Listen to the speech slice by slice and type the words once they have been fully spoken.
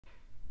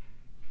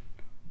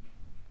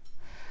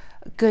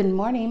Good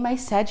morning, my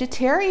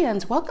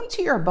Sagittarians. Welcome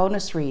to your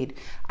bonus read.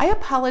 I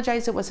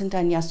apologize it wasn't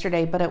done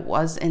yesterday, but it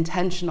was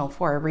intentional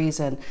for a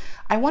reason.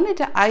 I wanted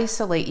to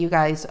isolate you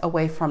guys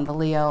away from the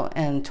Leo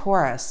and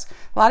Taurus.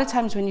 A lot of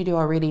times when you do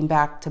a reading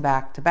back to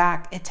back to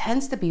back, it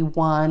tends to be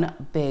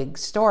one big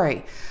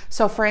story.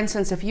 So for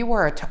instance, if you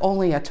were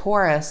only a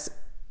Taurus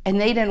and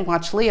they didn't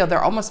watch Leo,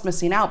 they're almost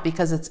missing out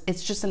because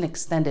it's just an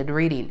extended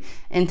reading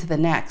into the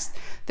next.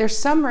 There's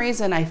some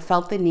reason I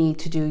felt the need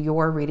to do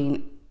your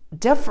reading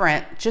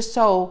different just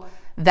so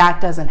that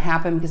doesn't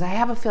happen, because I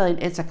have a feeling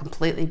it's a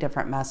completely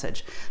different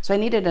message. So I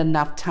needed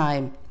enough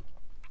time.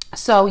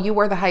 So you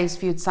were the highest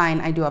viewed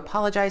sign. I do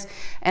apologize.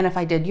 And if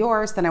I did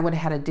yours, then I would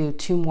have had to do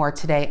 2 more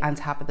today on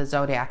top of the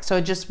zodiac. So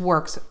it just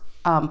works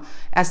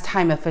as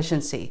time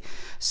efficiency.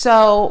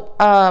 So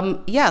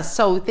yes,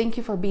 so thank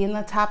you for being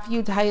the top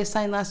viewed highest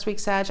sign last week,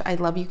 Sag. I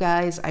love you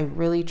guys. I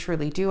really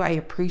truly do. I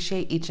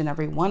appreciate each and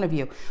every one of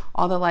you.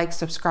 All the likes,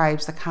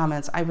 subscribes, the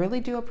comments. I really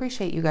do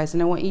appreciate you guys,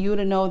 and I want you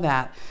to know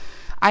that.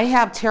 I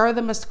have Tarot of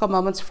the Mystical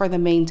Moments for the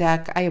main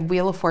deck. I have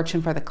Wheel of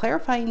Fortune for the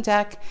clarifying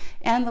deck,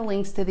 and the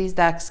links to these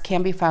decks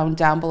can be found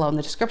down below in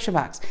the description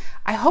box.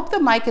 I hope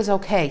the mic is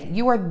okay.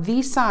 You are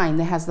the sign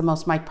that has the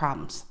most mic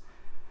problems.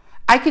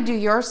 I could do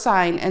your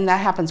sign, and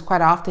that happens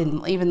quite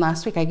often. Even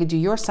last week, I could do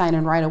your sign,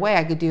 and right away,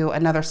 I could do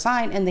another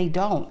sign, and they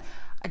don't.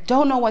 I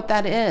don't know what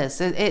that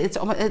is. It's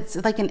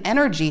like an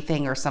energy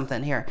thing or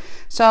something here.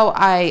 So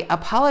I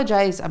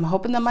apologize. I'm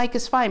hoping the mic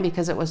is fine,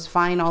 because it was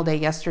fine all day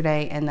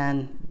yesterday, and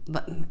then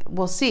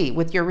we'll see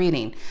with your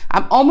reading.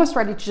 I'm almost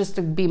ready just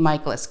to be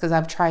micless, because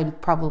I've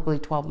tried probably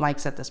 12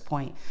 mics at this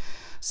point.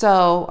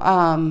 So,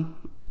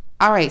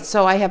 all right.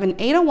 So I have an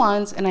 8 of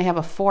Wands, and I have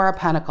a 4 of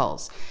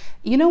Pentacles.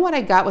 You know what I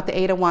got with the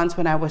 8 of Wands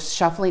when I was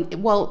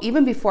shuffling? Well,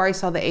 even before I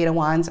saw the 8 of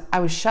Wands, I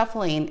was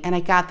shuffling and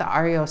I got the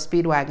REO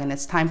Speedwagon,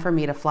 It's Time for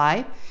Me to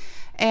Fly.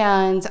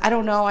 And I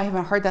don't know, I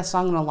haven't heard that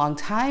song in a long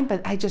time,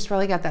 but I just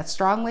really got that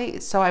strongly.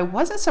 So I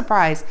wasn't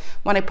surprised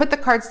when I put the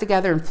cards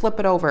together and flip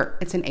it over,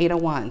 it's an 8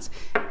 of Wands.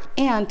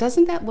 And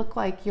doesn't that look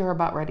like you're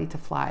about ready to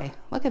fly?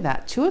 Look at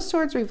that, 2 of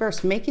Swords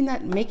reversed, making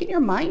your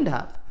mind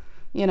up,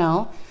 you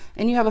know?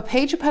 And you have a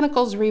Page of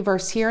Pentacles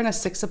reverse here and a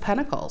 6 of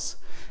Pentacles.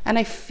 And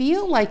I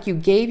feel like you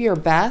gave your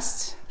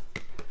best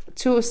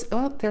to,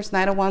 there's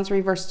 9 of Wands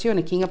reverse too, and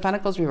a King of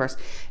Pentacles reverse.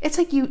 It's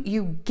like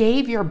you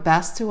gave your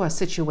best to a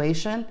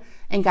situation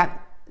and got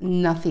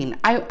nothing.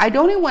 I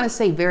don't even want to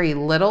say very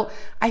little.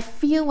 I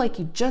feel like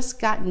you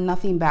just got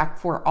nothing back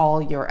for all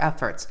your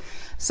efforts.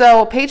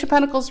 So Page of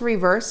Pentacles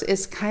reverse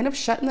is kind of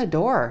shutting the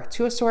door.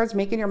 2 of Swords,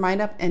 making your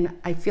mind up, and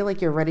I feel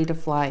like you're ready to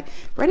fly,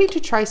 ready to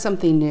try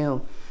something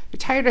new. You're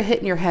tired of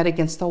hitting your head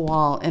against the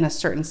wall in a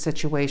certain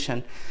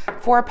situation.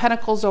 4 of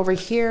Pentacles over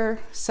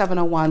here, 7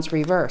 of Wands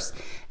reverse.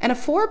 And a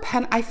 4 of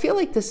Pentacles, I feel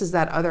like this is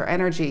that other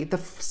energy. The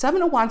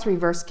 7 of Wands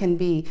reverse can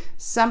be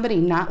somebody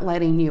not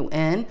letting you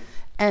in.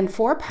 And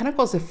 4 of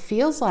Pentacles, it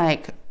feels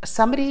like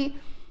somebody,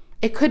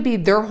 it could be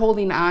they're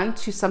holding on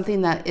to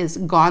something that is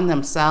gone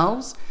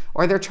themselves,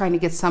 or they're trying to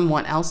get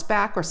someone else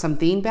back or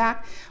something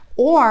back.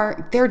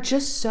 Or they're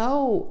just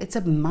so, it's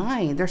a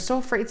mind. They're so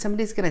afraid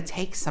somebody's going to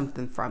take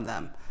something from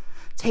them.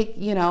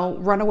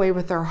 Run away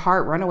with their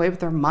heart, run away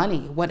with their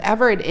money,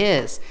 whatever it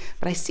is.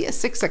 But I see a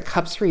 6 of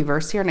Cups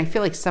reverse here, and I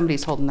feel like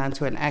somebody's holding on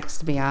to an ex,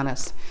 to be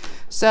honest.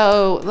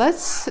 So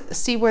let's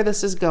see where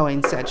this is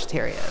going,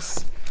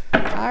 Sagittarius.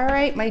 All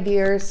right, my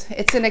dears,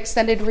 it's an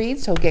extended read,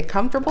 so get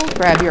comfortable,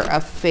 grab your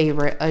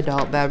favorite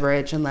adult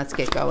beverage, and let's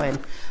get going.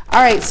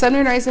 All right, Sun,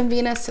 Moon, Rising,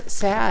 Venus,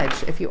 Sag.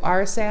 If you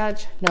are a Sag,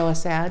 know a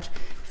Sag.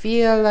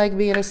 Feel like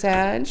being a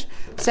Sag.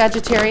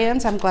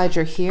 Sagittarians, I'm glad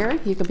you're here.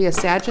 You could be a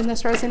Sag and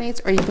this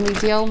resonates, or you can be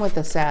dealing with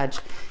a Sag.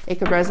 It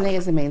could resonate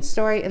as the main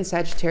story, and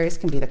Sagittarius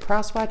can be the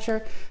cross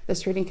watcher.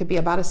 This reading could be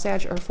about a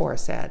Sag or for a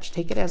Sag.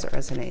 Take it as it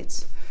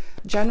resonates.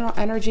 General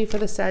energy for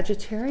the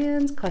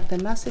Sagittarians. Collect the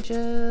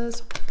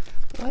messages.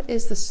 What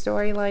is the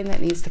storyline that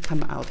needs to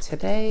come out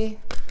today?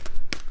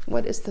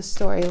 What is the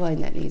storyline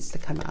that needs to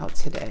come out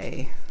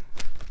today?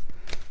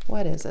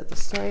 What is it? The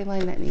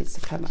storyline that needs to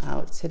come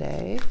out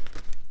today.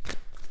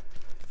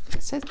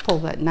 It says pull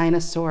that 9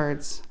 of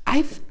Swords.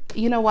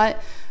 You know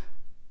what?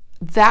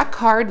 That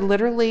card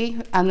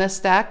literally on this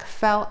deck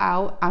fell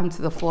out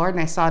onto the floor, and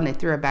I saw it and I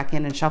threw it back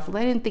in and shuffled.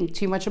 I didn't think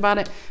too much about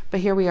it,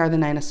 but here we are, the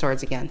 9 of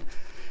Swords again.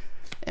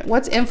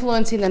 What's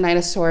influencing the 9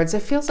 of Swords?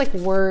 It feels like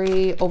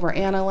worry,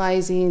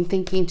 overanalyzing,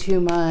 thinking too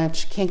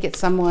much, can't get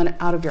someone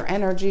out of your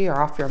energy or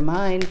off your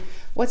mind.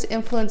 What's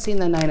influencing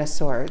the 9 of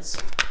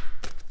Swords?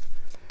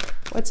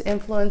 What's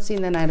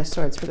influencing the 9 of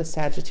Swords for the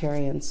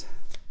Sagittarians?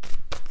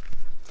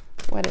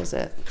 What is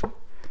it?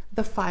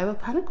 The 5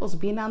 of Pentacles,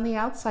 being on the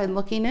outside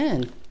looking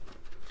in.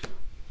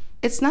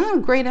 It's not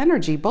a great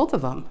energy, both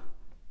of them.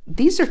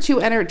 These are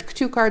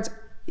two cards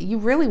you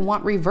really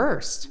want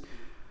reversed.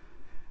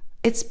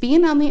 It's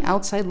being on the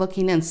outside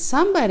looking in.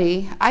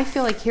 Somebody, I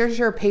feel like here's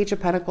your Page of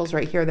Pentacles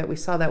right here that we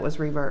saw that was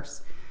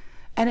reversed.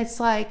 And it's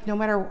like, no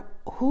matter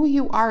who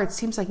you are, it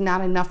seems like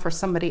not enough for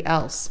somebody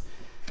else.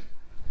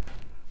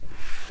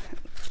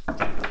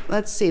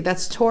 Let's see,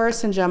 that's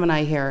Taurus and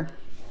Gemini here.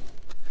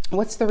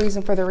 What's the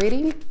reason for the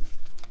reading?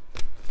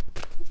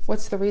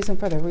 What's the reason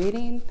for the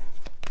reading?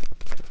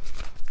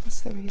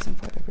 What's the reason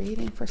for the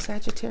reading for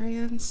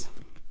Sagittarians?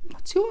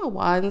 Two of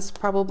Wands,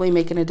 probably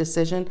making a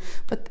decision,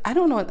 but I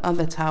don't know on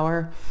the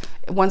Tower.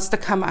 It wants to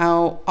come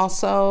out.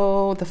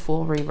 Also, the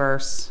Fool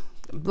reverse.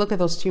 Look at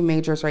those two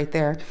majors right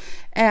there.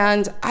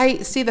 And I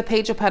see the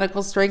Page of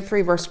Pentacles, Strength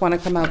reverse want to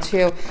come out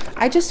too.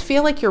 I just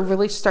feel like you're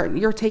really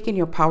you're taking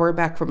your power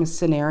back from a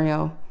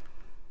scenario.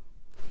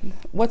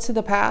 What's in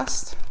the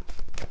past?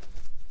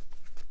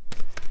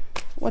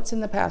 What's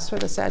in the past for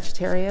the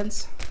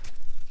Sagittarians?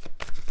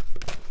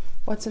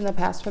 What's in the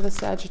past for the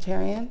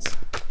Sagittarians?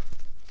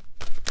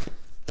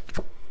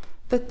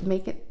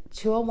 Make it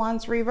Two of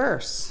Wands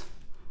reverse.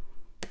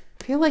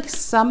 I feel like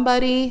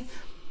somebody,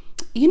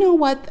 you know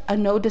what? A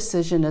no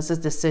decision is a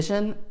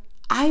decision.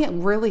 I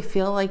really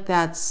feel like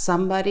that's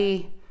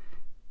somebody,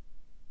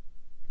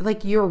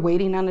 like you're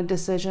waiting on a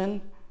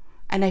decision.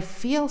 And I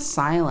feel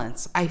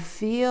silence. I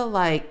feel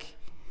like,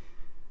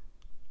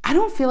 I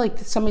don't feel like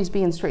somebody's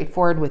being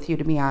straightforward with you,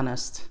 to be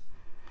honest.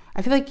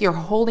 I feel like you're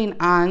holding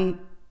on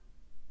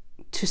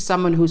to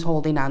someone who's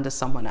holding on to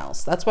someone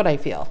else. That's what I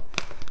feel.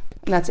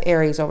 And that's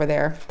Aries over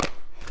there.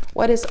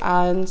 What is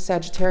on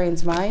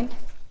Sagittarian's mind?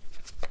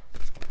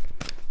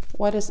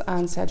 What is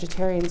on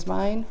Sagittarian's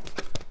mind?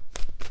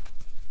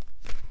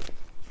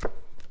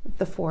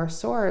 The Four of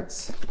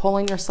Swords.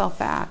 Pulling yourself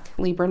back.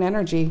 Libran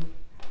energy.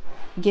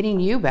 Getting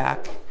you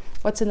back.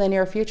 What's in the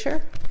near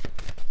future?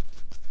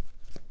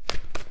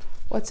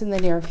 What's in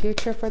the near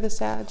future for the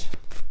Sag?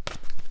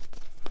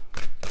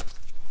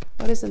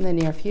 What is in the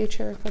near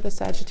future for the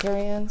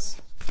Sagittarians?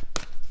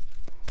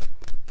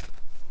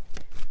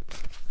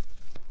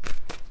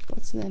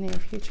 What's in the near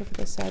future for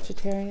the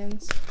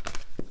Sagittarians?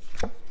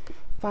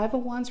 Five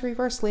of Wands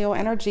reverse, Leo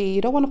energy.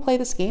 You don't want to play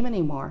this game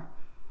anymore.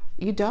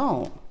 You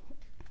don't.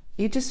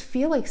 You just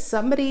feel like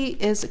somebody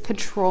is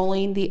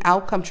controlling the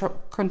outcome,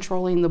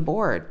 controlling the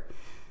board.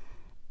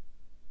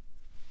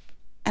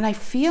 And I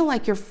feel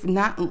like you're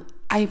not,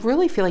 I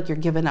really feel like you're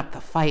giving up the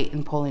fight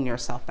and pulling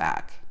yourself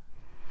back.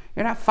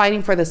 You're not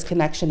fighting for this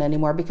connection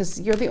anymore because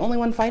you're the only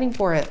one fighting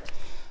for it.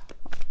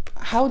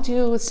 How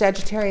do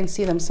Sagittarians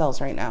see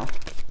themselves right now?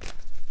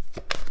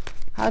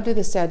 How do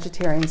the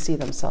Sagittarians see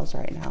themselves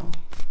right now?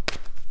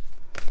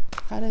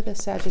 How do the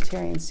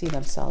Sagittarians see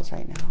themselves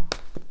right now?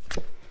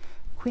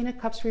 Queen of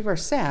Cups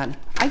reverse, sad.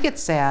 I get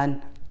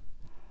sad.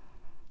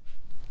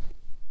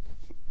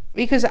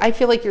 Because I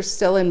feel like you're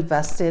still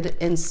invested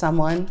in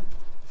someone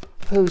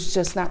who's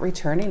just not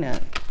returning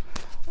it.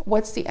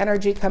 What's the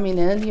energy coming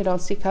in you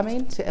don't see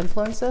coming to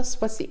influence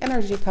this? What's the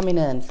energy coming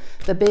in?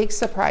 The big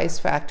surprise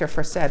factor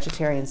for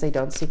Sagittarians they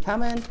don't see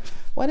coming.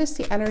 What is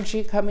the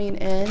energy coming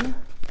in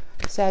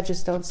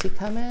Sagittarians don't see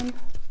coming?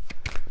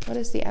 What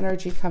is the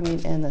energy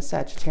coming in the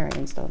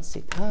Sagittarians don't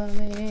see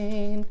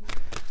coming?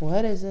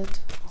 What is it?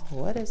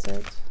 What is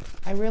it?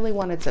 I really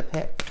wanted to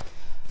pick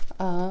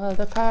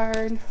the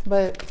card,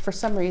 but for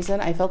some reason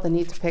I felt the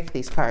need to pick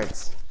these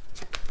cards.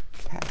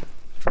 Okay.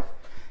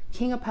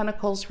 King of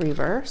Pentacles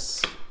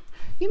reverse.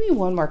 Give me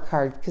one more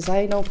card because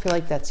I don't feel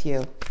like that's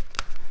you.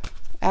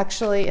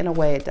 Actually, in a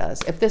way it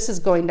does. If this is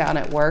going down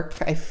at work,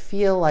 I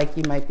feel like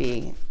you might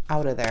be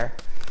out of there.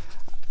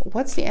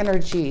 What's the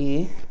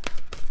energy?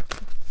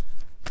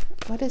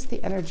 What is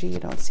the energy you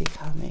don't see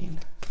coming?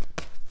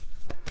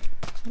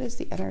 What is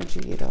the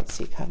energy you don't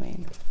see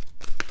coming?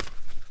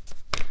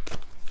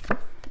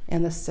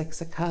 And the Six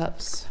of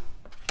Cups.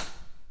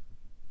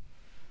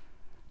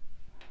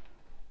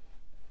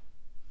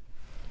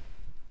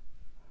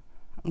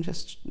 I'm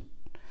just...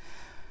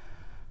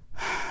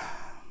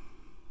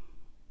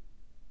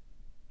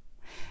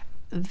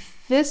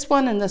 This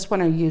one and this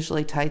one are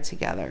usually tied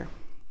together.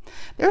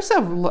 There's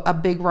a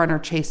big runner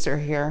chaser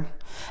here.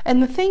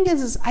 And the thing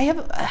is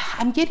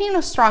I'm getting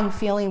a strong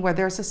feeling where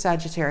there's a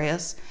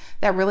Sagittarius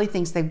that really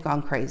thinks they've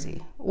gone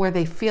crazy, where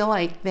they feel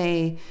like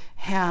they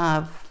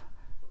have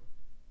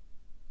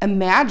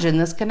imagined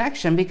this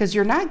connection because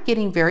you're not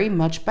getting very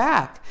much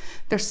back.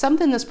 There's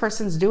something this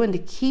person's doing to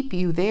keep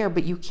you there,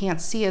 but you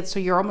can't see it. So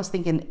you're almost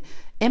thinking,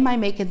 am I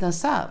making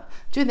this up?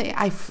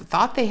 I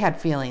thought they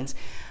had feelings.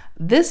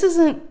 This is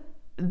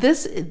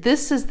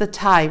the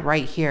tie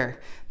right here.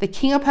 The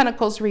King of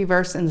Pentacles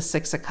reverse and the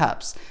Six of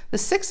Cups. The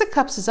Six of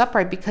Cups is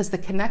upright because the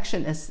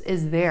connection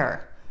is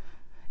there.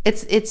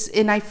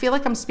 And I feel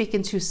like I'm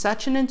speaking to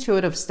such an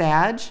intuitive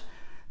Sag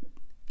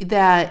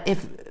that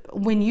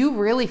when you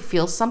really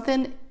feel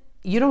something,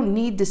 you don't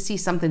need to see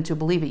something to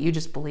believe it. You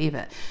just believe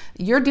it.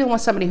 You're dealing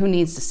with somebody who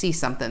needs to see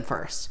something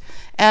first.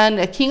 And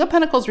a King of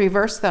Pentacles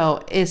reverse,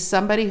 though, is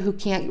somebody who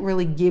can't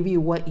really give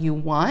you what you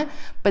want,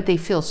 but they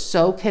feel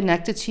so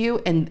connected to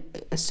you. And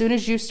as soon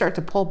as you start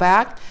to pull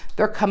back,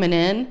 they're coming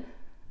in.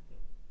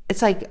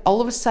 It's like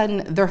all of a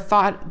sudden their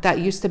thought that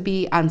used to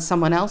be on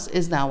someone else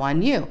is now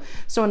on you.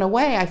 So in a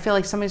way, I feel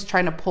like somebody's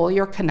trying to pull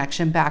your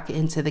connection back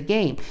into the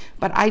game.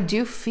 But I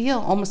do feel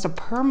almost a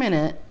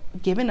permanent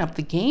giving up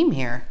the game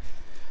here.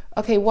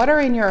 Okay, what are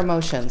in your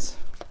emotions?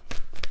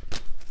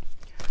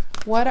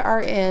 What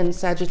are in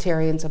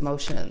Sagittarians'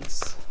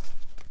 emotions?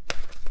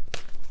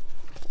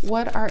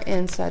 What are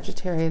in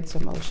Sagittarians'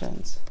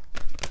 emotions?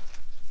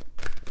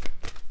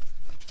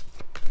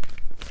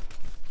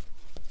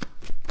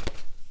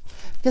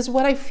 Because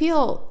what I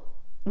feel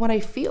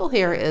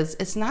here is,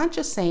 it's not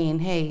just saying,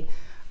 hey,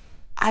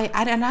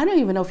 and I don't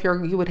even know if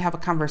you would have a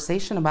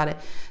conversation about it.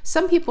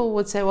 Some people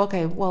would say, well,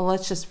 okay, well,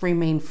 let's just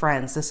remain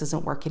friends. This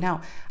isn't working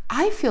out.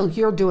 I feel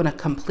you're doing a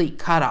complete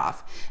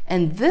cutoff,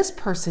 and this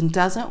person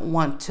doesn't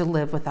want to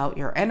live without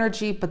your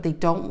energy, but they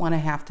don't want to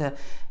have to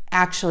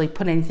actually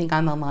put anything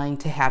on the line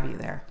to have you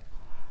there.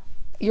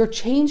 You're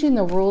changing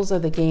the rules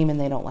of the game and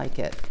they don't like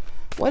it.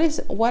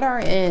 What are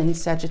in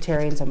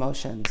Sagittarians'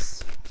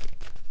 emotions?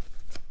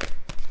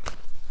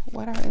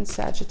 What are in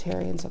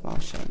Sagittarians'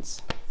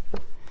 emotions?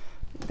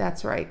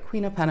 That's right,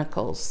 Queen of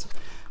Pentacles.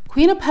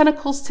 Queen of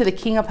Pentacles to the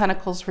King of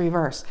Pentacles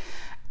reverse.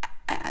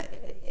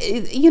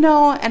 You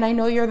know, and I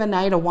know you're the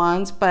Knight of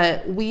Wands,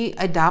 but we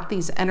adopt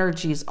these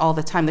energies all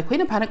the time. The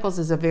Queen of Pentacles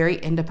is a very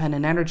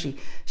independent energy.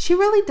 She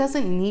really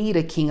doesn't need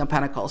a King of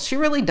Pentacles. She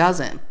really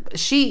doesn't.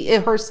 She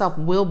herself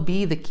will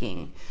be the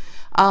king.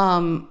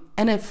 And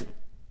if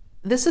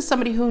this is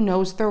somebody who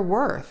knows their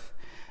worth,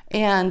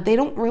 and they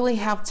don't really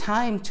have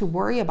time to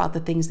worry about the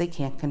things they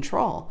can't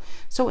control.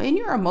 So in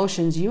your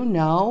emotions, you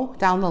know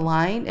down the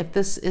line, if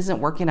this isn't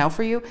working out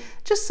for you,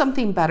 just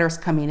something better is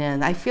coming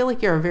in. I feel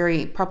like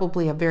you're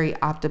probably a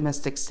very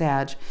optimistic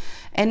Sag.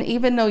 And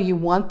even though you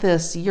want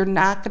this, you're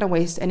not going to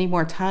waste any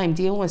more time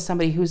dealing with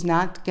somebody who's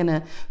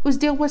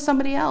dealing with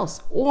somebody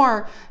else,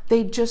 or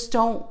they just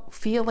don't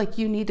feel like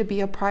you need to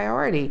be a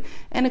priority.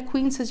 And a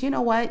Queen says, you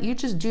know what, you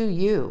just do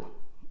you.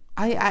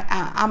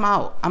 I'm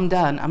out. I'm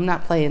done. I'm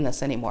not playing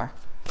this anymore.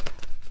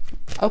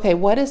 Okay,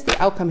 what is the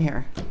outcome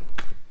here?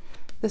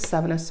 The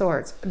Seven of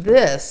Swords.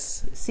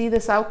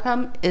 This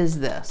outcome is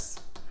this.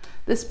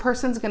 This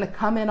person's going to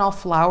come in all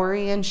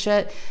flowery and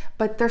shit,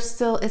 but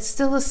it's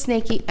still a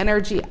snaky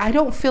energy. I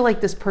don't feel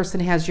like this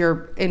person has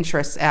your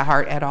interests at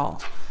heart at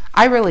all.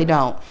 I really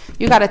don't.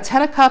 You got a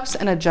 10 of Cups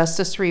and a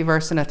Justice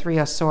reverse and a 3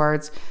 of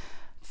Swords.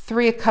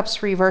 3 of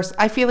Cups reverse.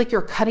 I feel like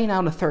you're cutting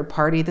out a third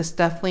party. This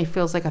definitely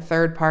feels like a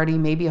third party,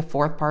 maybe a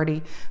fourth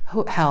party.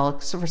 Hell,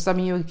 so for some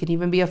of you, it could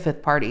even be a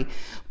fifth party.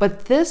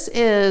 But this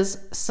is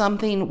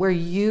something where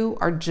you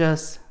are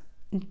just,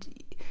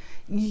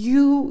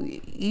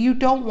 you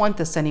don't want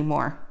this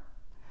anymore.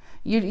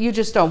 You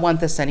just don't want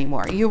this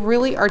anymore. You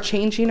really are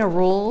changing the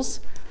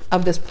rules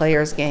of this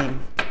player's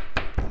game.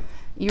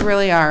 You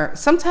really are.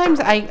 Sometimes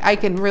I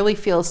can really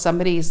feel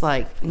somebody's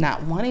like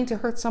not wanting to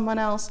hurt someone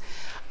else.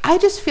 I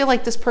just feel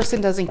like this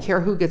person doesn't care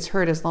who gets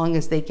hurt as long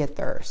as they get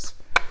theirs.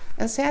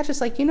 And Sag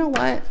is like, you know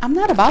what? I'm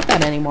not about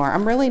that anymore.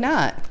 I'm really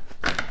not.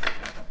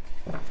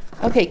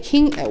 Okay,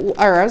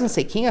 I was gonna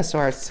say King of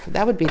Swords.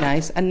 That would be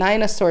nice. A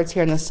 9 of Swords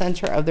here in the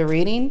center of the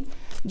reading.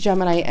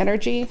 Gemini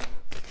energy.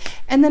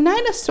 And the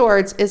 9 of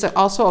Swords is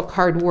also a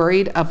card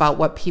worried about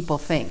what people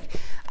think.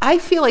 I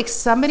feel like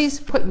somebody's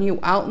putting you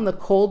out in the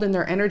cold in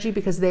their energy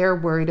because they're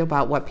worried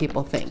about what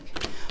people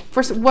think.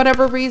 For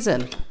whatever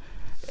reason.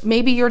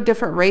 Maybe you're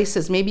different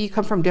races. Maybe you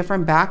come from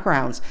different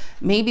backgrounds.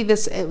 Maybe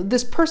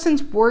this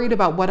person's worried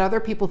about what other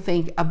people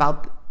think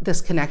about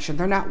this connection.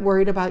 They're not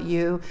worried about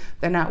you.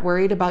 They're not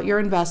worried about your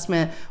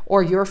investment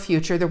or your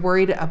future. They're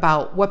worried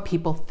about what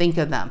people think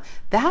of them.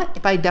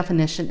 That, by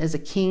definition, is a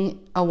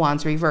King of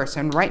Wands reverse.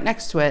 And right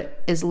next to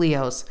it is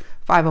Leo's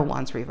 5 of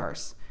Wands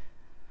reverse.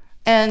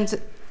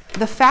 And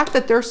the fact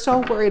that they're so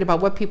worried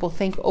about what people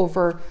think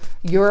over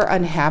your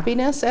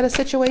unhappiness at a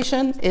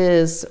situation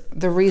is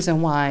the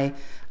reason why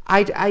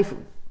I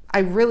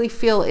really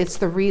feel it's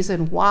the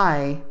reason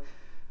why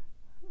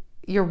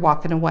you're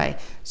walking away.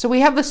 So we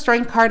have the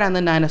Strength card on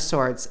the 9 of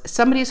Swords.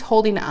 Somebody's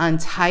holding on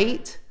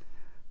tight,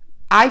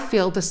 I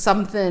feel, to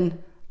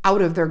something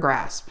out of their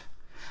grasp.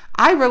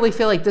 I really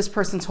feel like this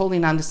person's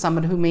holding on to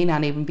someone who may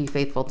not even be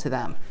faithful to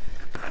them.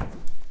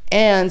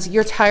 And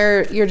you're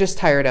tired, you're just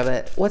tired of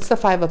it. What's the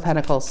 5 of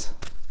Pentacles?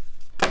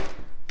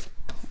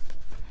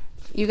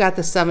 You got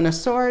the 7 of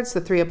Swords,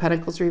 the 3 of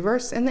Pentacles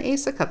reverse, and the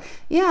Ace of Cups.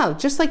 Yeah,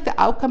 just like the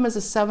outcome is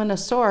a 7 of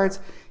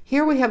Swords,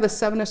 here we have the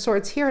 7 of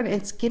Swords here, and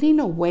it's getting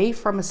away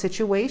from a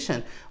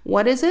situation.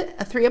 What is it?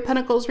 A 3 of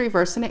Pentacles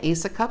reverse and an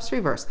Ace of Cups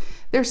reverse.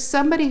 There's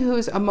somebody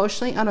who's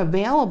emotionally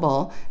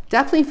unavailable,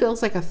 definitely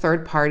feels like a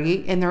third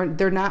party, and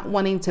they're not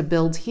wanting to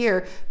build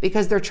here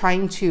because they're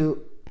trying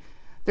to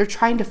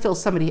fill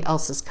somebody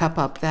else's cup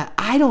up that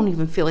I don't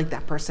even feel like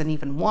that person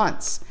even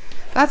wants.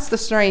 That's the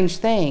strange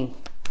thing.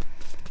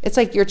 It's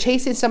like you're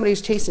chasing somebody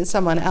who's chasing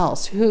someone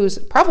else, who's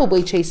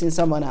probably chasing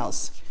someone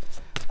else.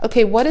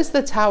 Okay, what is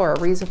the Tower?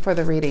 Reason for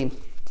the reading.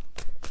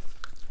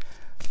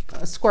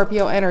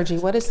 Scorpio energy.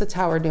 What is the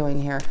Tower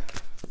doing here?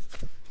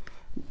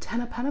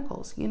 10 of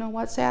Pentacles. You know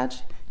what, Sag?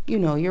 You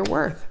know your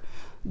worth.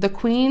 The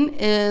Queen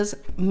is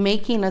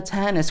making a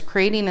 10, is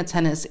creating a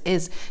 10.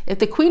 If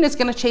the Queen is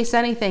going to chase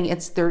anything,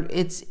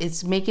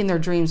 it's making their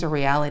dreams a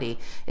reality.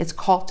 It's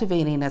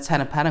cultivating a 10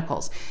 of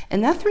Pentacles.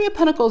 And that 3 of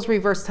Pentacles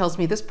reverse tells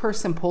me this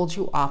person pulled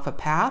you off a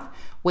path,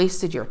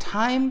 wasted your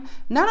time,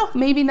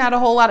 maybe not a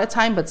whole lot of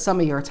time, but some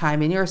of your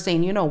time. And you're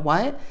saying, you know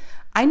what?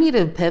 I need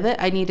to pivot.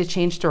 I need to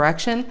change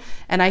direction.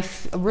 And I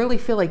really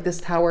feel like this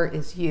Tower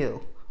is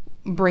you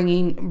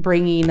leveling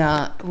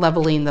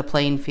the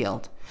playing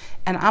field.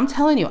 And I'm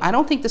telling you, I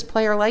don't think this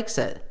player likes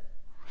it.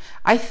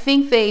 I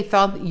think they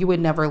thought that you would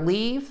never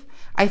leave.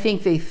 I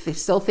think they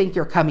still think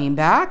you're coming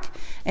back.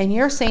 And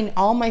you're saying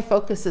all my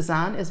focus is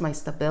my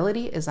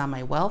stability, is on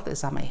my wealth,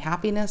 is on my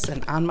happiness,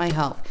 and on my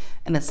health.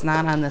 And it's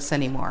not on this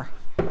anymore.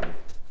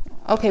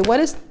 Okay,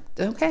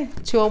 okay,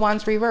 Two of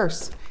Wands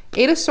reverse.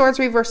 Eight of Swords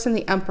reversed in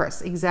the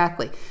Empress.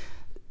 Exactly.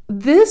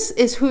 This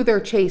is who they're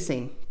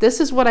chasing. This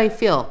is what I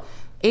feel.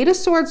 Eight of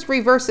Swords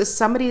reverse is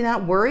somebody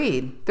not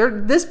worried.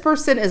 This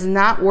person is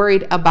not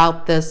worried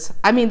about this.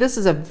 I mean, this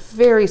is a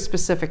very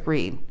specific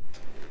read.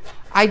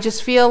 I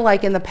just feel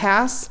like in the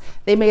past,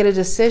 they made a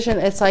decision.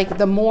 It's like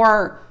the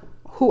more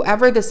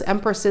whoever this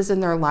Empress is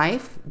in their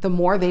life, the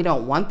more they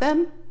don't want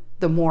them,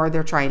 the more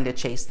they're trying to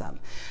chase them.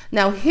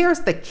 Now, here's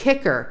the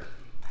kicker.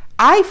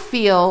 I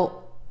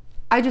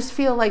just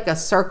feel like a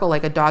circle,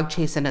 like a dog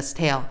chasing its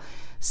tail.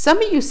 Some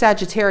of you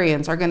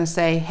Sagittarians are going to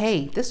say,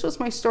 hey, this was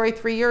my story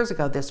 3 years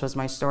ago. This was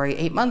my story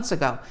 8 months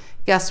ago.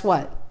 Guess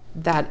what?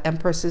 That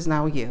Empress is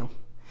now you.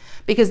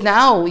 Because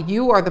now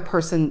you are the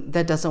person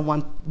that doesn't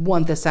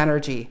want this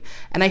energy.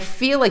 And I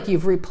feel like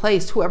you've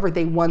replaced whoever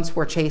they once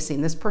were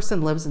chasing. This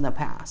person lives in the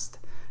past.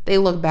 They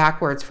look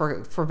backwards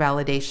for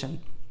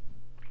validation.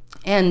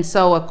 And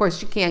so, of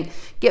course, you can't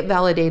get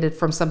validated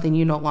from something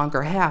you no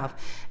longer have.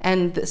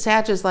 And the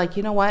Sag is like,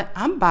 you know what?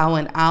 I'm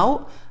bowing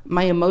out.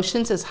 My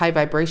emotions is high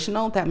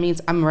vibrational. That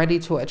means I'm ready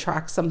to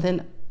attract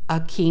something,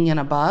 a king and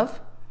above.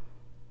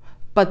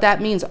 But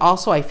that means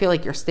also I feel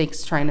like your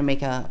snake's trying to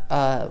make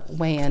a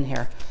way in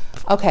here.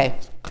 Okay,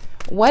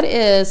 what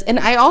is, and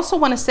I also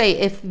want to say,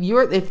 if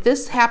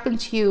this happened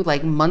to you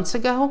like months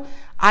ago,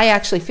 I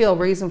actually feel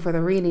reason for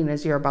the reading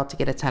is you're about to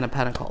get a 10 of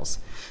Pentacles.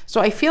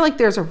 So I feel like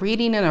there's a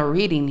reading and a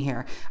reading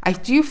here. I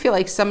do feel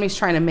like somebody's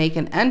trying to make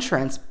an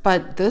entrance,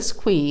 but this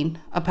Queen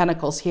of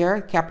Pentacles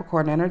here,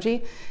 Capricorn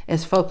energy,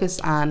 is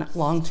focused on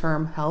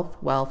long-term health,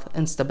 wealth,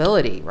 and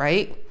stability,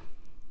 right?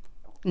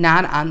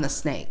 Not on the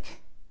snake.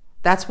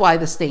 That's why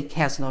the snake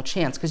has no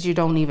chance, because you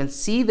don't even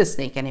see the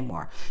snake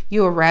anymore.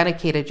 You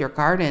eradicated your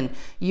garden.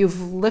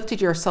 You've lifted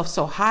yourself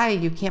so high,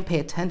 you can't pay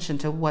attention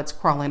to what's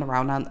crawling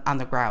around on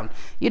the ground.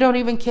 You don't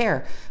even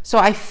care. So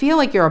I feel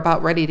like you're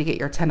about ready to get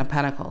your 10 of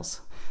Pentacles.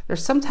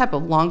 There's some type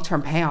of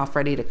long-term payoff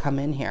ready to come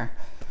in here.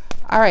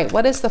 All right,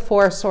 what is the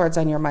Four of Swords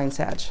on your mind,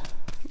 Sag?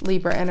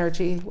 Libra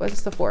energy, what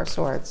is the Four of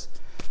Swords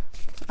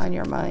on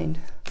your mind?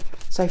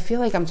 So I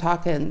feel like I'm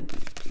talking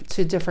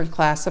to different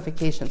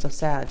classifications of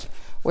Sag,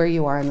 where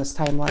you are in this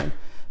timeline.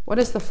 What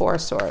is the Four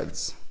of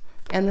Swords?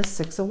 And the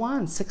Six of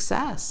Wands,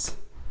 success,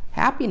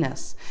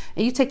 happiness.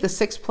 And you take the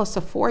 6 plus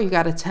a 4, you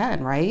got a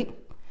 10, right?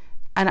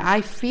 And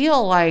I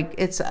feel like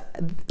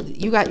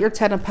you got your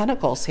 10 of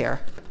Pentacles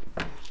here.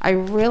 I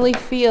really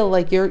feel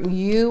like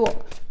you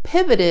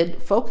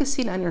pivoted,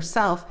 focusing on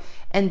yourself,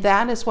 and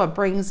that is what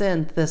brings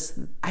in this.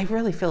 I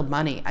really feel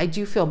money. I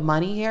do feel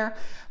money here,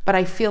 but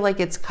I feel like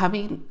it's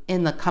coming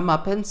in the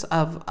comeuppance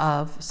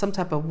of some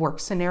type of work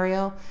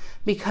scenario,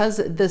 because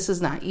this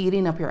is not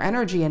eating up your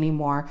energy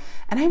anymore.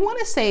 And I want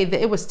to say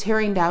that it was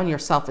tearing down your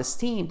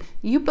self-esteem.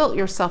 You built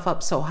yourself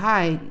up so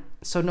high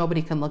so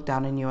nobody can look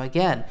down on you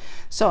again.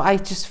 So I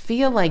just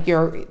feel like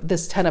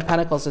this 10 of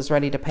Pentacles is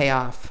ready to pay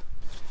off.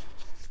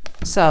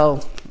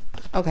 So,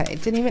 okay,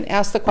 didn't even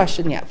ask the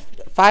question yet.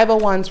 5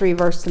 of Wands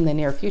reversed in the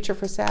near future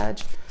for Sag.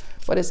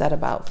 What is that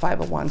about?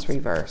 5 of Wands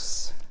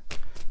reverse.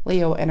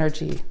 Leo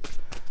energy.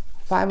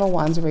 5 of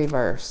Wands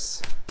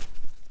reverse.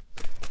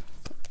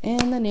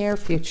 In the near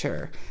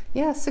future.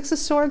 Yeah, 6 of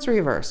Swords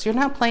reverse. You're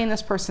not playing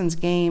this person's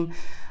game.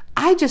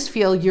 I just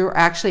feel you're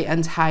actually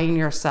untying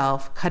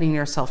yourself, cutting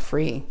yourself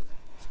free.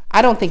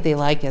 I don't think they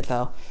like it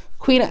though.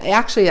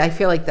 Actually, I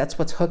feel like that's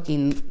what's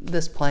hooking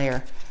this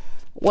player.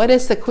 What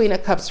is the Queen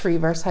of Cups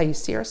reverse? How you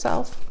see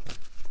yourself?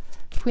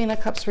 Queen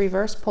of Cups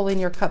reverse, pulling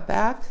your cup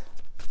back.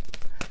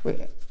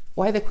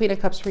 Why the Queen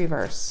of Cups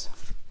reverse?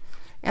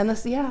 And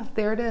this, yeah,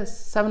 there it is.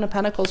 7 of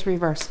Pentacles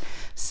reverse.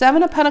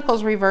 7 of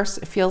Pentacles reverse,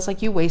 it feels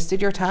like you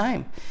wasted your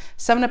time.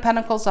 7 of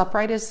Pentacles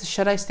upright is the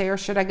should I stay or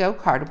should I go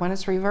card. When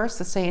it's reversed,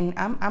 it's saying,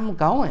 I'm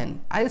going.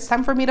 It's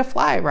time for me to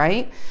fly,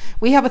 right?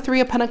 We have a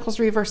 3 of Pentacles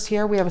reverse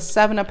here. We have a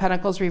 7 of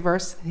Pentacles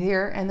reverse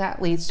here, and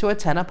that leads to a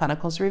 10 of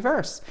Pentacles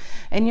reverse.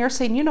 And you're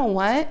saying, you know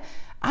what?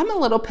 I'm a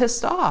little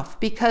pissed off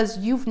because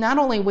you've not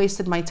only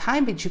wasted my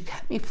time, but you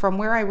kept me from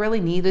where I really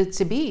needed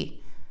to be.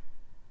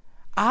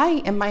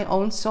 I am my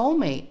own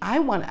soulmate.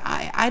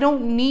 I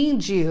don't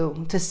need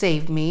you to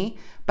save me,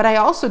 but I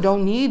also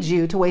don't need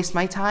you to waste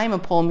my time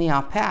and pull me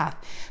off path.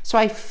 So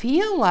I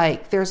feel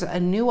like there's a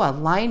new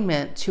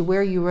alignment to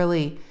where you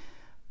really,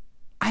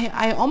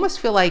 I almost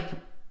feel like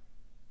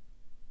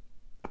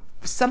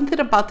something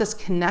about this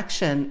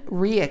connection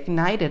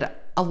reignited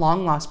a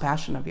long lost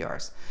passion of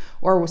yours,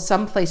 or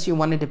someplace you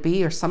wanted to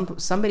be, or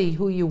somebody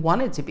who you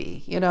wanted to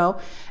be, you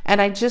know?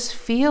 And I just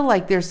feel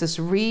like it's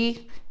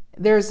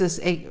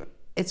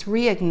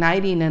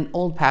reigniting an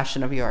old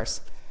passion of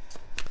yours.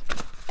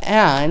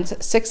 And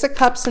 6 of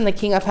Cups and the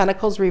King of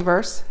Pentacles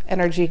reverse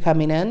energy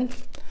coming in.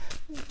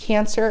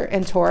 Cancer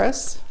and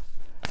Taurus.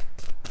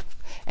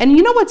 And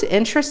you know what's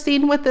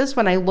interesting with this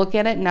when I look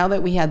at it now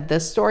that we had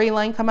this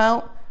storyline come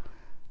out?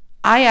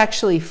 I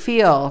actually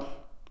feel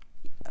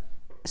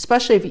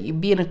especially if you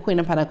being a Queen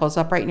of Pentacles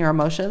upright in your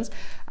emotions,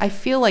 I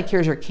feel like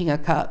here's your King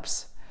of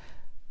Cups.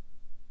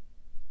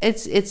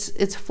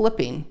 It's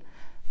flipping.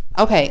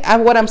 Okay,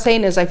 what I'm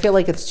saying is I feel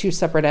like it's two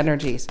separate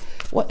energies.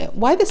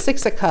 Why the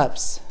Six of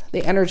Cups?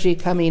 The energy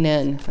coming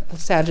in,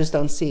 Sagittarius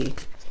don't see.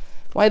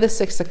 Why the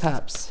Six of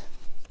Cups?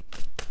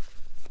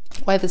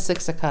 Why the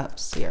Six of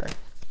Cups here?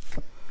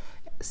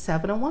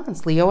 Seven of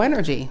Wands, Leo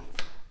energy.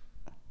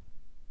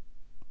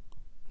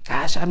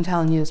 Gosh, I'm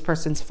telling you, this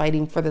person's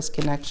fighting for this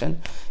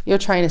connection. You're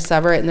trying to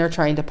sever it and they're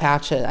trying to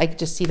patch it. I could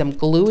just see them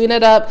gluing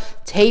it up,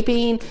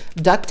 taping,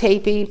 duct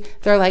taping.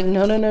 They're like,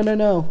 no, no, no, no,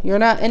 no. You're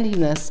not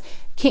ending this.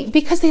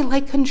 Because they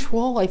like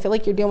control. I feel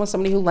like you're dealing with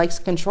somebody who likes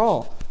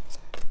control.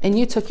 And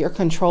you took your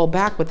control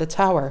back with the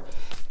Tower.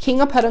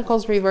 King of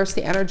Pentacles reverse,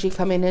 the energy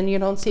coming in you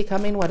don't see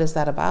coming. What is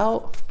that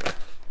about?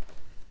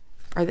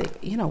 Are they,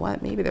 you know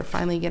what? Maybe they're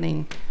finally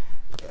getting...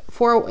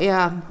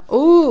 yeah.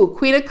 Ooh,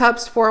 Queen of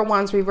Cups, Four of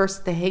Wands reverse,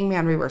 the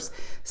Hangman reverse.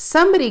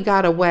 Somebody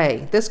got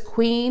away. This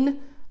Queen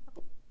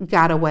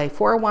got away.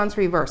 Four of Wands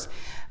reverse.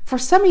 For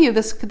some of you,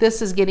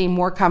 this is getting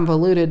more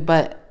convoluted,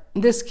 but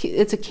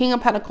it's a King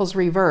of Pentacles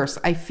reverse.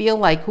 I feel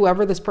like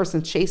whoever this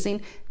person's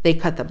chasing, they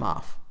cut them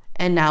off.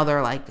 And now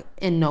they're like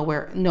in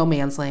nowhere, no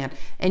man's land.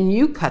 And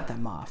you cut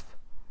them off.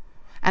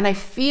 And I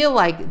feel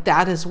like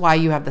that is why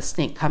you have the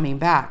snake coming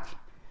back.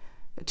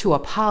 To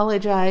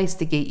apologize,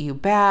 to get you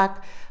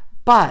back.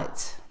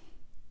 But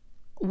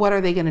what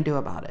are they going to do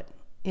about it?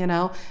 You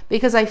know,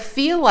 because I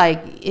feel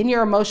like in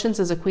your emotions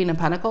as a Queen of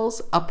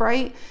Pentacles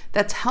upright,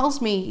 that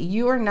tells me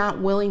you are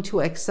not willing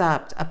to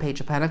accept a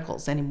Page of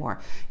Pentacles anymore.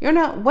 You're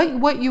not,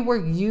 what you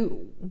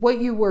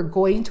were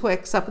going to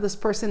accept with this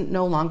person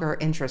no longer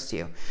interests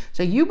you.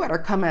 So you better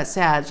come at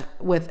Sag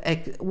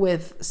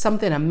with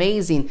something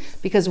amazing,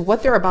 because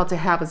what they're about to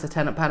have is a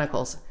Ten of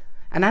Pentacles.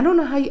 And I don't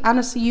know how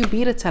honestly you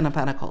beat a Ten of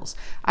Pentacles.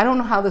 I don't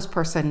know how this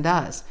person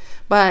does,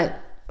 but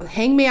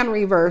Hangman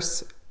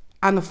reverse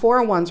on the Four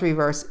of Wands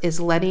reverse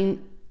is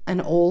letting an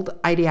old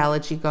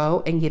ideology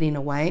go and getting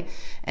away.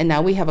 And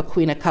now we have a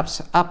Queen of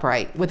Cups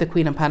upright with a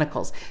Queen of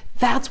Pentacles.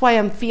 That's why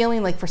I'm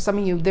feeling like for some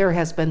of you, there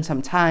has been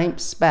some time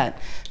spent,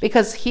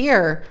 because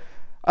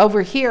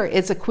over here,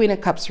 it's a Queen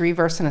of Cups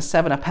reverse and a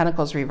Seven of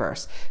Pentacles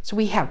reverse. So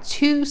we have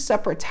two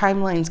separate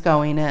timelines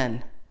going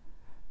in.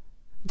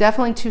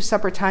 Definitely two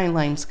separate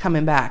timelines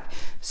coming back.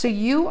 So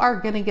you are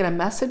going to get a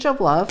message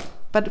of love.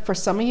 But for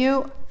some of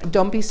you,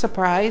 don't be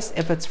surprised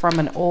if it's from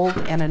an old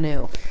and a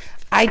new.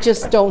 I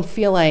just don't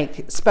feel like,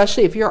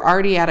 especially if you're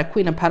already at a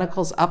Queen of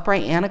Pentacles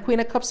upright and a Queen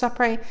of Cups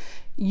upright,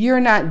 you're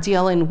not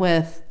dealing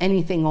with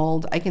anything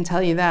old. I can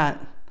tell you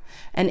that.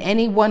 And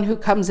anyone who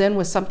comes in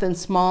with something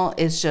small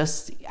is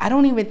just, I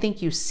don't even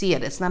think you see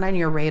it. It's not on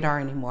your radar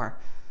anymore.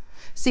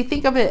 See,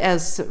 think of it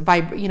as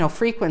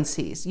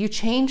frequencies. You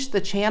changed the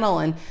channel,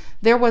 and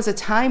there was a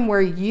time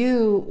where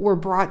you were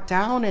brought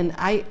down. And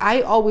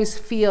I always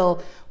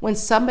feel when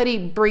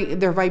somebody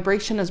their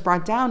vibration is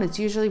brought down, it's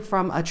usually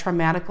from a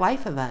traumatic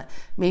life event.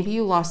 Maybe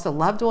you lost a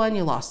loved one,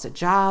 you lost a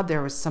job,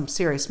 there was some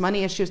serious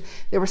money issues.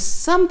 There was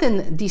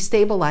something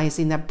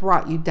destabilizing that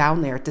brought you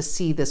down there to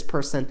see this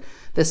person,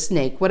 the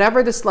snake,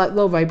 whatever this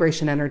low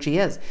vibration energy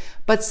is.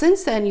 But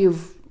since then,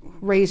 you've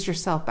raised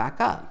yourself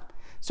back up.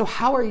 So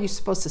how are you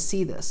supposed to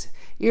see this?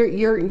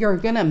 You're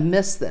gonna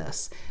miss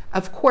this.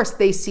 Of course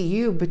they see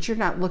you, but you're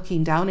not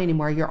looking down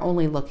anymore. You're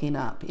only looking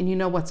up. And you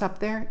know what's up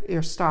there?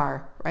 Your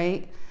star,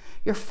 right?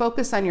 You're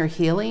focused on your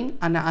healing,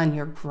 on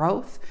your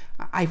growth.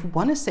 I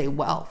want to say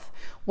wealth.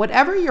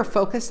 Whatever you're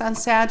focused on,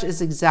 Sag,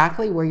 is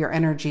exactly where your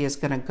energy is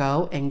gonna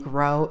go and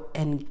grow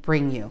and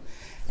bring you.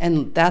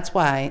 And that's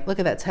why, look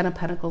at that Ten of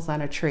Pentacles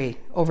on a tree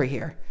over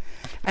here.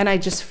 And I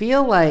just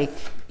feel like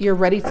you're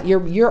ready.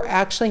 You're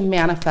actually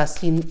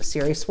manifesting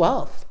serious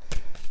wealth.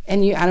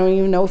 And I don't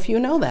even know if you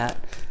know that.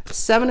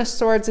 Seven of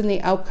Swords in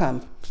the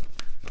outcome.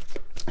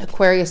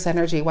 Aquarius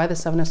energy. Why the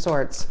Seven of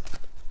Swords?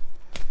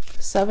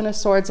 Seven of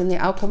Swords in the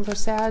outcome for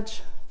Sag.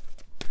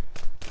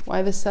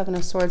 Why the Seven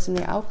of Swords in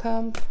the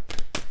outcome?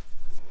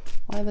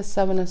 Why the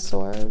Seven of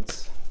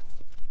Swords?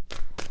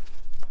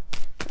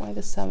 Why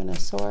the Seven of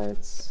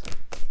Swords?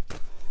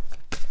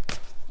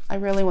 I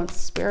really want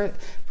Spirit.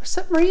 For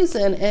some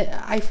reason,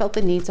 I felt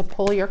the need to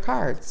pull your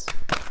cards.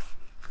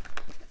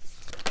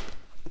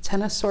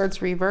 Ten of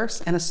Swords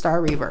reverse and a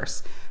Star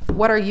reverse.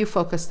 What are you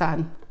focused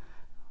on?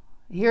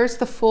 Here's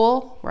the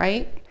Fool,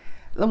 right?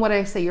 Then what did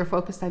I say? You're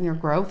focused on your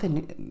growth.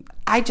 And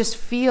I just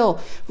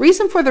feel,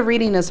 reason for the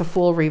reading is a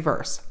Fool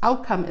reverse.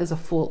 Outcome is a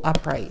Fool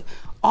upright.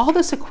 All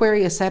this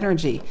Aquarius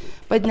energy.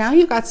 But now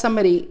you got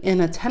somebody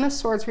in a Ten of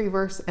Swords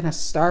reverse and a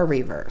Star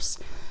reverse.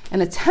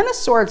 And a Ten of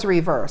Swords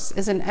reverse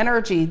is an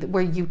energy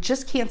where you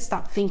just can't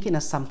stop thinking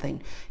of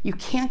something. You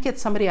can't get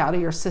somebody out of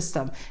your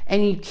system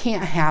and you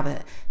can't have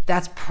it.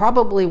 That's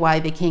probably why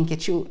they can't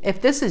get you. If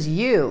this is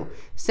you,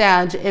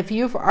 Sag, if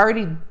you've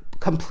already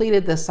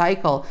completed the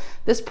cycle,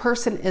 this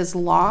person is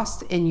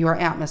lost in your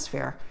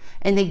atmosphere.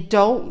 And they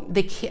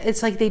can't,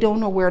 it's like they don't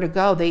know where to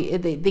go.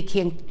 They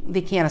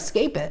can't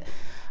escape it.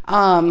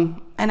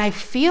 And I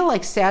feel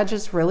like Sag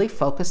is really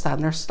focused on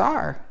their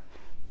star.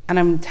 And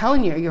I'm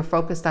telling you, you're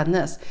focused on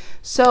this.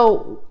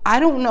 So I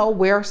don't know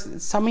where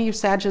some of you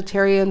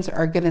Sagittarians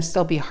are going to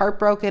still be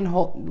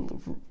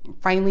heartbroken,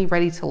 finally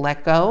ready to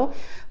let go.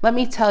 Let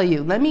me tell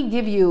you, let me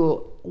give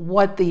you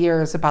what the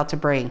year is about to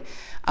bring.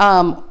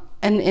 And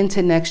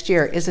into next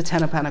year is a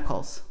 10 of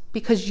Pentacles,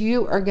 because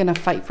you are going to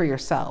fight for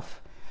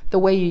yourself the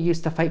way you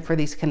used to fight for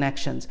these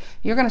connections.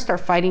 You're going to start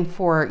fighting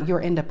for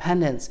your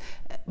independence,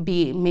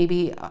 be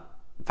maybe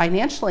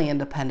financially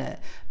independent,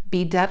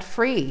 be debt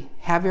free,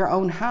 have your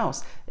own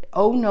house.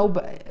 Owe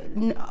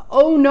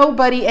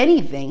nobody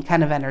anything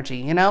kind of energy,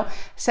 you know?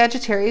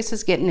 Sagittarius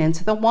is getting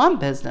into the want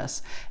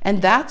business.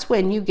 And that's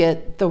when you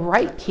get the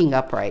right king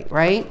upright,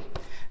 right?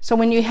 So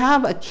when you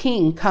have a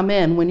king come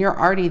in, when you're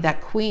already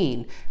that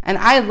queen, and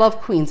I love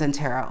queens in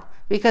tarot,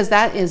 because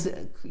that is,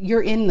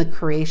 you're in the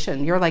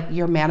creation. You're like,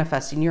 you're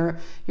manifesting. You're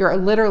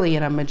literally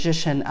in a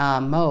magician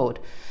mode.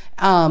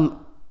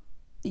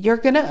 You're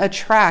going to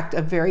attract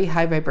a very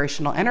high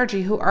vibrational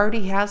energy who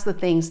already has the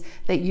things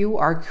that you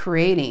are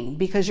creating,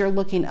 because you're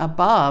looking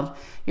above.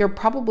 You're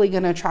probably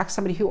going to attract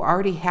somebody who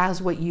already has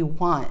what you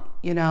want,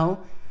 you know?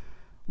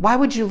 Why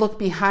would you look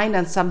behind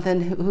on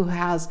something who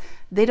has,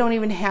 they don't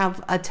even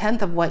have a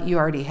tenth of what you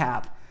already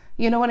have?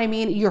 You know what I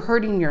mean? You're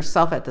hurting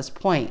yourself at this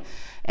point.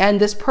 And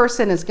this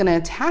person is going to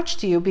attach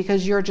to you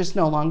because you're just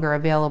no longer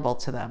available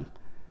to them.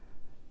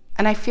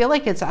 And I feel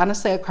like it's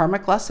honestly a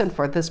karmic lesson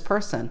for this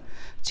person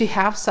to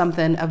have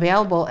something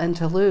available and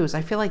to lose.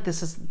 I feel like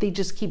this is, they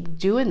just keep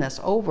doing this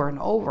over and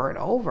over and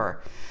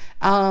over.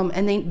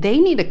 And they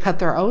need to cut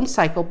their own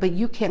cycle, but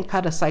you can't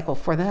cut a cycle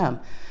for them.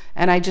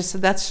 And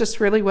that's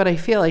just really what I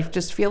feel. I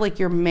just feel like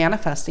you're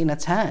manifesting a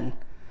 10.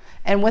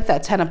 And with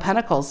that 10 of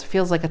Pentacles, it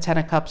feels like a 10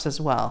 of Cups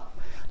as well.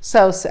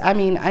 So, I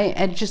mean,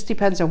 it just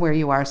depends on where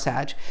you are,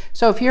 Sag.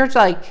 So if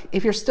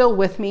you're still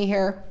with me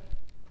here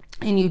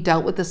and you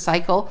dealt with the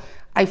cycle,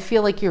 I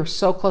feel like you're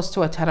so close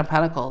to a 10 of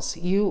Pentacles.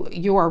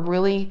 You're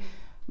really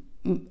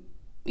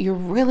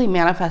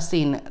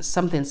manifesting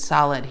something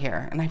solid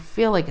here. And I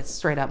feel like it's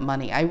straight up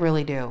money. I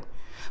really do.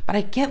 But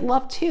I get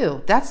love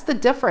too. That's the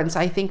difference,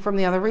 I think, from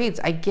the other reads.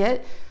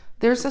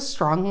 There's a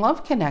strong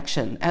love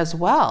connection as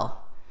well.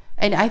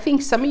 And I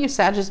think some of you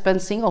Sag has been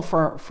single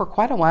for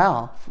quite a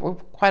while, for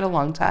quite a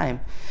long time.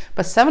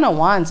 But 7 of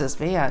Wands is,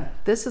 man,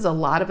 this is a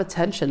lot of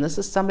attention. This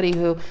is somebody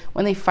who,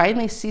 when they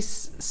finally see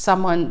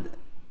someone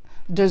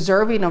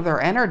deserving of their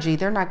energy,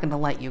 they're not going to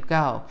let you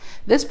go.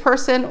 This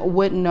person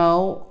would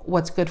know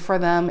what's good for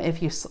them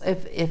if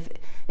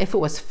it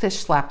was fish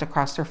slapped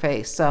across their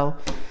face. So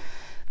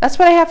that's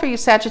what I have for you,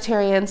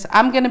 Sagittarians.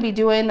 I'm going to be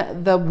doing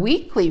the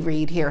weekly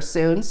read here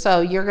soon, so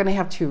you're going to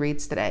have 2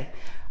 reads today.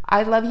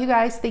 I love you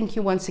guys. Thank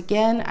you once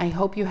again. I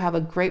hope you have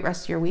a great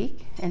rest of your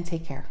week, and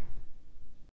take care.